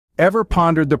Ever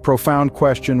pondered the profound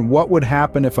question, what would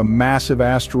happen if a massive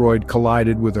asteroid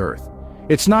collided with Earth?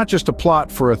 It's not just a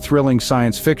plot for a thrilling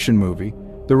science fiction movie.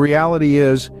 The reality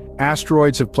is,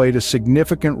 asteroids have played a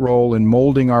significant role in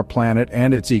molding our planet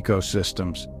and its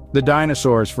ecosystems. The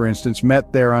dinosaurs, for instance,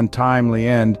 met their untimely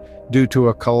end due to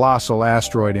a colossal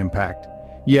asteroid impact.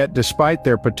 Yet, despite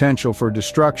their potential for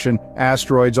destruction,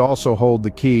 asteroids also hold the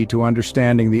key to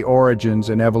understanding the origins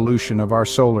and evolution of our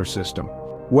solar system.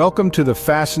 Welcome to the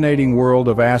fascinating world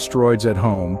of Asteroids at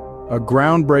Home, a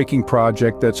groundbreaking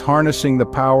project that's harnessing the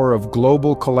power of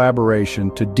global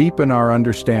collaboration to deepen our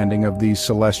understanding of these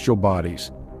celestial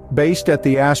bodies. Based at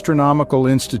the Astronomical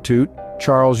Institute,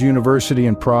 Charles University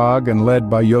in Prague, and led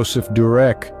by Josef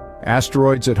Durek,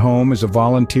 Asteroids at Home is a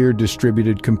volunteer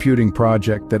distributed computing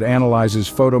project that analyzes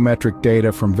photometric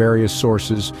data from various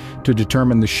sources to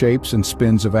determine the shapes and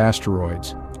spins of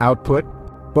asteroids. Output?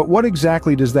 But what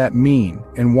exactly does that mean,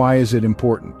 and why is it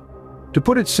important? To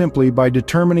put it simply, by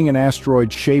determining an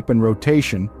asteroid's shape and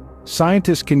rotation,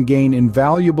 scientists can gain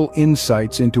invaluable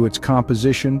insights into its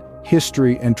composition,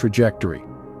 history, and trajectory.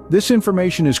 This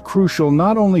information is crucial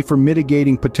not only for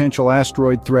mitigating potential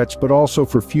asteroid threats but also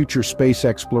for future space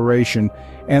exploration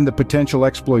and the potential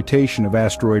exploitation of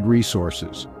asteroid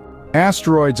resources.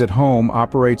 Asteroids at Home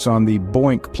operates on the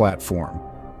BOINC platform,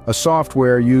 a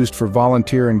software used for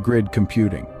volunteer and grid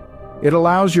computing. It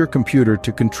allows your computer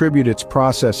to contribute its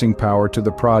processing power to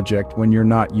the project when you're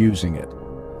not using it.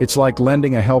 It's like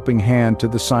lending a helping hand to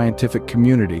the scientific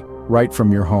community right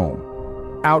from your home.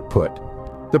 Output.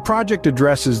 The project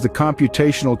addresses the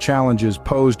computational challenges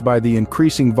posed by the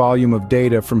increasing volume of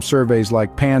data from surveys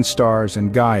like Pan-STARRS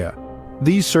and Gaia.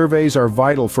 These surveys are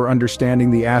vital for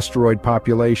understanding the asteroid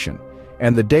population,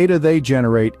 and the data they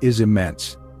generate is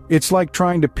immense. It's like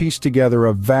trying to piece together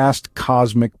a vast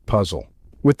cosmic puzzle.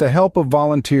 With the help of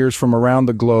volunteers from around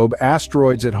the globe,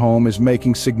 Asteroids at Home is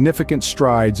making significant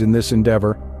strides in this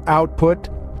endeavor. Output.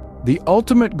 The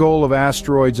ultimate goal of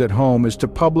Asteroids at Home is to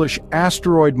publish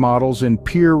asteroid models in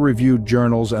peer-reviewed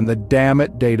journals and the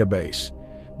DAMIT database.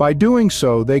 By doing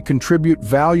so, they contribute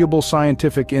valuable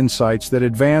scientific insights that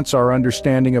advance our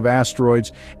understanding of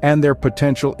asteroids and their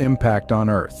potential impact on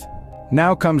Earth.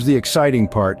 Now comes the exciting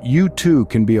part. You too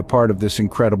can be a part of this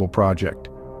incredible project.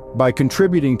 By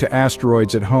contributing to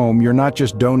Asteroids at Home, you're not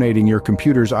just donating your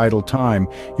computer's idle time,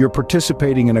 you're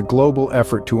participating in a global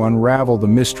effort to unravel the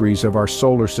mysteries of our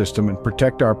solar system and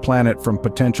protect our planet from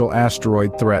potential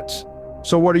asteroid threats.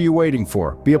 So what are you waiting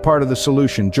for? Be a part of the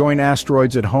solution. Join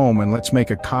Asteroids at Home and let's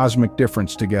make a cosmic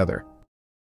difference together.